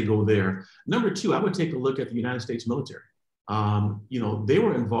 I'd say go there. Number 2, I would take a look at the United States military. They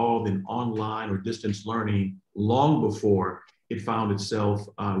were involved in online or distance learning long before it found itself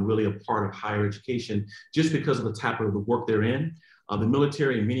really a part of higher education, just because of the type of the work they're in. The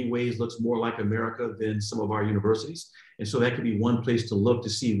military in many ways looks more like America than some of our universities. And so that could be one place to look to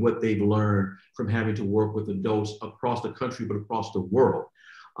see what they've learned from having to work with adults across the country, but across the world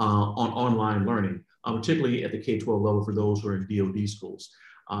on online learning, particularly at the K-12 level for those who are in DoD schools.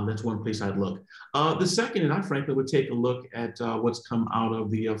 That's one place I'd look. The second, and I frankly would take a look at what's come out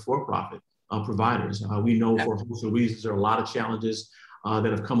of the for-profit providers. We know for a host of reasons, there are a lot of challenges that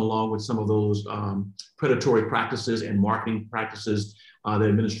have come along with some of those predatory practices and marketing practices that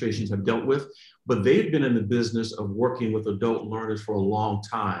administrations have dealt with, but they've been in the business of working with adult learners for a long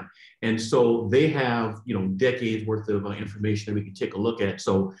time. And so they have, decades worth of information that we can take a look at.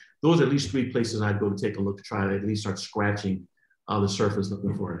 So those are at least 3 places I'd go to take a look to try to at least start scratching the surface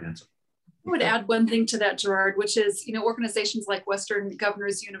looking for an answer. I would add one thing to that, Gerard, which is, organizations like Western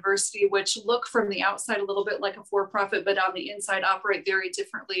Governors University, which look from the outside a little bit like a for-profit, but on the inside operate very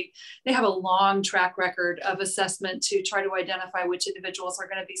differently. They have a long track record of assessment to try to identify which individuals are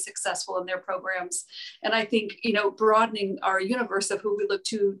going to be successful in their programs. And I think, broadening our universe of who we look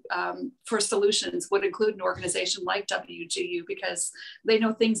to for solutions would include an organization like WGU, because they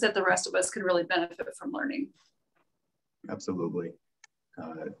know things that the rest of us can really benefit from learning. Absolutely.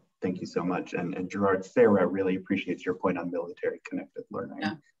 Thank you so much. And Gerard, Sarah really appreciates your point on military connected learning.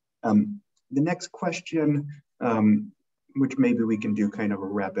 Yeah. The next question, which maybe we can do kind of a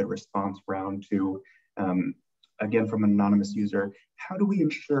rapid response round to, again, from an anonymous user, how do we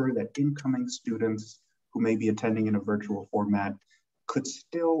ensure that incoming students who may be attending in a virtual format could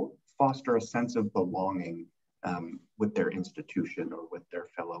still foster a sense of belonging with their institution or with their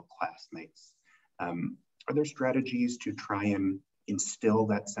fellow classmates? Are there strategies to try and instill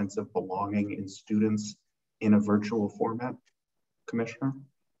that sense of belonging in students in a virtual format, Commissioner?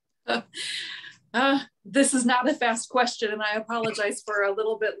 This is not a fast question, and I apologize for a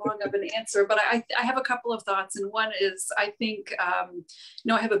little bit long of an answer, but I have a couple of thoughts. And one is, I think, I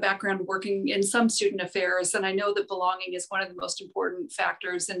have a background working in some student affairs, and I know that belonging is one of the most important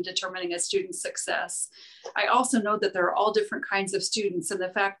factors in determining a student's success. I also know that there are all different kinds of students, and the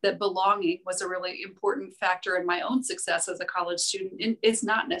fact that belonging was a really important factor in my own success as a college student is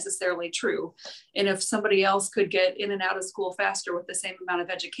not necessarily true. And if somebody else could get in and out of school faster with the same amount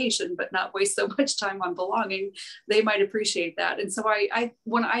of education, but not waste so much time on on belonging, they might appreciate that. And so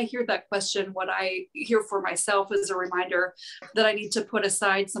when I hear that question, what I hear for myself is a reminder that I need to put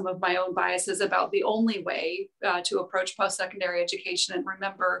aside some of my own biases about the only way to approach post-secondary education, and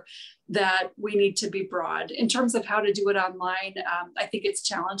remember that we need to be broad. In terms of how to do it online, I think it's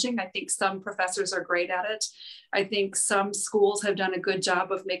challenging. I think some professors are great at it. I think some schools have done a good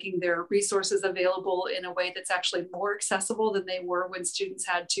job of making their resources available in a way that's actually more accessible than they were when students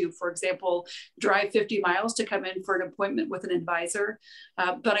had to, for example, drive 50 miles to come in for an appointment with an advisor.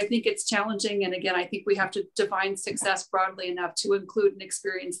 But I think it's challenging. And again, I think we have to define success broadly enough to include an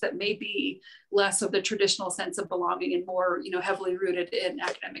experience that may be less of the traditional sense of belonging and more, heavily rooted in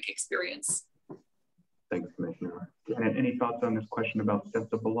academic experience. Thanks, Commissioner. Janet, any thoughts on this question about sense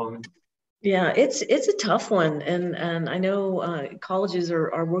of belonging? Yeah, it's a tough one, and I know colleges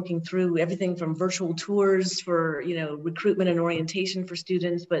are working through everything from virtual tours for recruitment and orientation for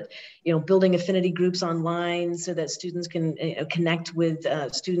students, but building affinity groups online so that students can connect with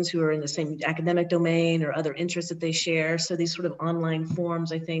students who are in the same academic domain or other interests that they share. So these sort of online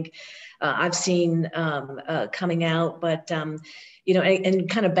forums, I think I've seen coming out, but and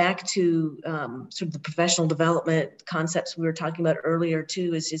kind of back to sort of the professional development concepts we were talking about earlier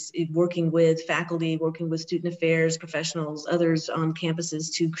too, is just working with faculty, working with student affairs professionals, others on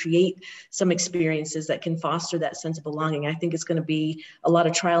campuses to create some experiences that can foster that sense of belonging. I think it's going to be a lot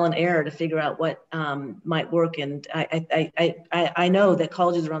of trial and error to figure out what might work. And I know that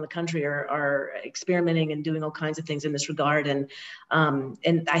colleges around the country are experimenting and doing all kinds of things in this regard. And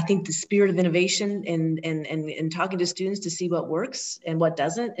I think the spirit of innovation and talking to students to see what works and what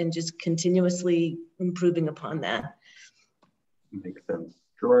doesn't, and just continuously improving upon that. Makes sense.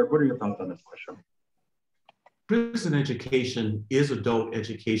 Gerard, what are your thoughts on this question? Prison education is adult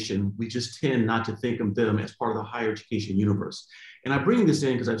education. We just tend not to think of them as part of the higher education universe. And I bring this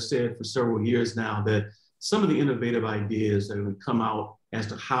in because I've said for several years now that some of the innovative ideas that have come out as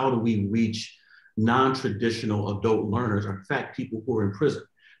to how do we reach non-traditional adult learners are in fact people who are in prison.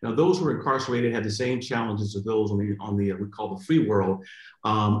 Now, those who are incarcerated had the same challenges as those on the we call the free world.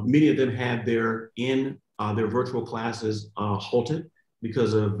 Many of them had their virtual classes halted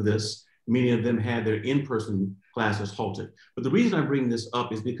because of this. Many of them had their in-person classes halted. But the reason I bring this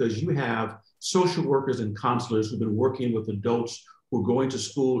up is because you have social workers and counselors who've been working with adults who are going to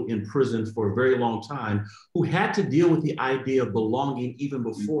school in prison for a very long time, who had to deal with the idea of belonging even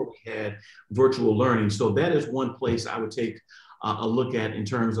before we had virtual learning. So that is one place I would take a look at in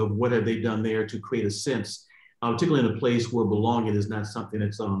terms of what have they done there to create a sense, particularly in a place where belonging is not something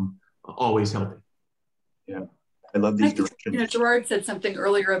that's always healthy. Yeah, I love these directions. Gerard said something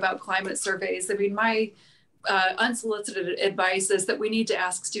earlier about climate surveys. I mean, my unsolicited advice is that we need to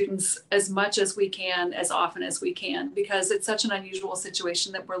ask students as much as we can, as often as we can, because it's such an unusual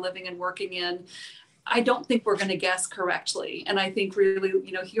situation that we're living and working in. I don't think we're going to guess correctly. And I think really,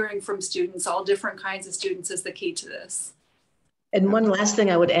 hearing from students, all different kinds of students, is the key to this. And one last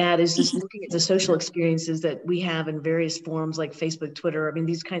thing I would add is just looking at the social experiences that we have in various forums like Facebook, Twitter. I mean,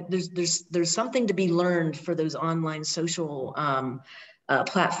 there's something to be learned for those online social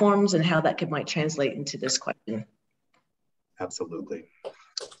platforms and how that might translate into this question. Absolutely.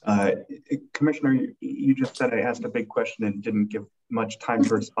 Commissioner, you just said I asked a big question and didn't give much time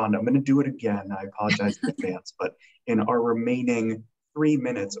to respond. I'm going to do it again. I apologize in advance, but in our remaining 3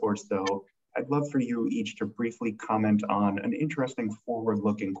 minutes or so, I'd love for you each to briefly comment on an interesting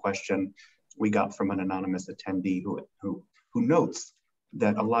forward-looking question we got from an anonymous attendee who notes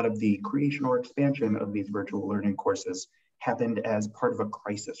that a lot of the creation or expansion of these virtual learning courses happened as part of a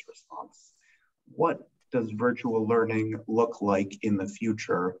crisis response. What does virtual learning look like in the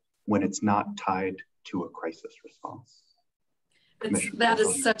future when it's not tied to a crisis response? That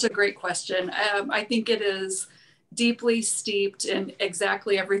is such a great question. I think it is deeply steeped in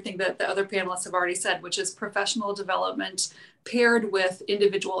exactly everything that the other panelists have already said, which is professional development paired with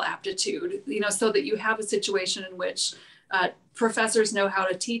individual aptitude, so that you have a situation in which professors know how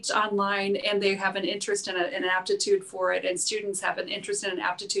to teach online and they have an interest in an aptitude for it, and students have an interest and an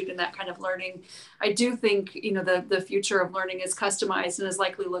aptitude in that kind of learning. I do think, the future of learning is customized and is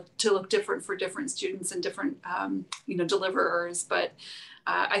likely to look different for different students and different, deliverers. But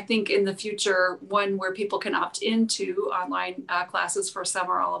I think in the future, one where people can opt into online classes for some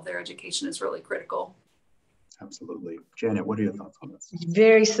or all of their education is really critical. Absolutely. Janet, what are your thoughts on this?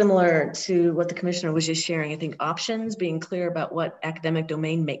 Very similar to what the commissioner was just sharing. I think options, being clear about what academic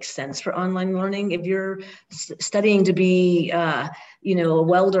domain makes sense for online learning. If you're studying to be you know, a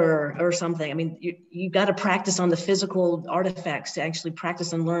welder or something. I mean, you got to practice on the physical artifacts to actually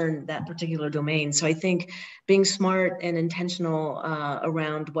practice and learn that particular domain. So I think being smart and intentional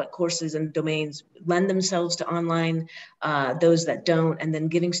around what courses and domains lend themselves to online, those that don't, and then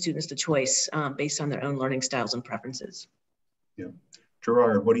giving students the choice based on their own learning styles and preferences. Yeah.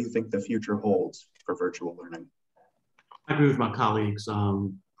 Gerard, what do you think the future holds for virtual learning? I agree with my colleagues.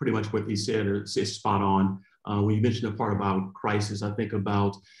 Pretty much what they said is spot on. When you mentioned the part about crisis, I think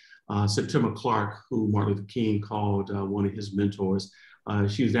about Septima Clark, who Martin Luther King called one of his mentors.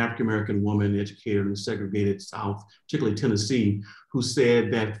 She was an African-American woman, educator in the segregated South, particularly Tennessee, who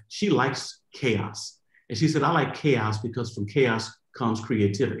said that she likes chaos. And she said, I like chaos because from chaos comes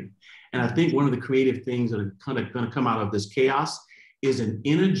creativity. And I think one of the creative things that are kind of going to come out of this chaos is an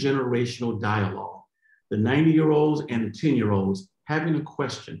intergenerational dialogue. The 90-year-olds and the 10-year-olds having a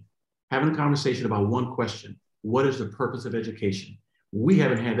question, having a conversation about one question: what is the purpose of education? We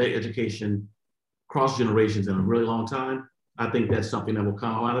haven't had that education cross generations in a really long time. I think that's something that will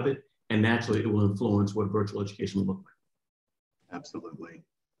come out of it, and naturally it will influence what virtual education will look like. Absolutely.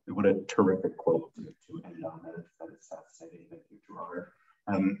 What a terrific quote to end on. That is fascinating. Thank you, Gerard.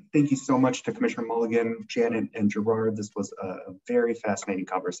 Thank you so much to Commissioner Mulligan, Janet, and Gerard. This was a very fascinating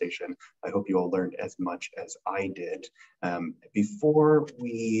conversation. I hope you all learned as much as I did. Before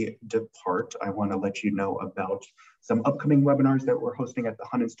we depart, I want to let you know about some upcoming webinars that we're hosting at the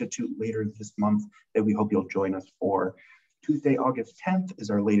Hunt Institute later this month that we hope you'll join us for. Tuesday, August 10th is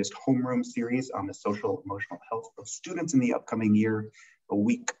our latest homeroom series on the social emotional health of students in the upcoming year. A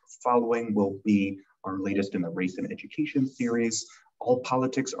week following will be our latest in the race and education series. All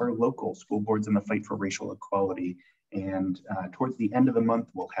politics are local, school boards in the fight for racial equality. And towards the end of the month,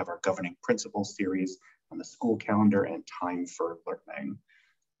 we'll have our governing principles series on the school calendar and time for learning.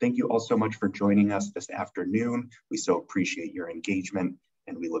 Thank you all so much for joining us this afternoon. We so appreciate your engagement,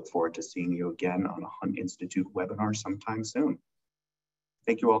 and we look forward to seeing you again on a Hunt Institute webinar sometime soon.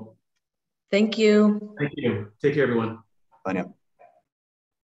 Thank you all. Thank you. Thank you. Take care, everyone. Bye now.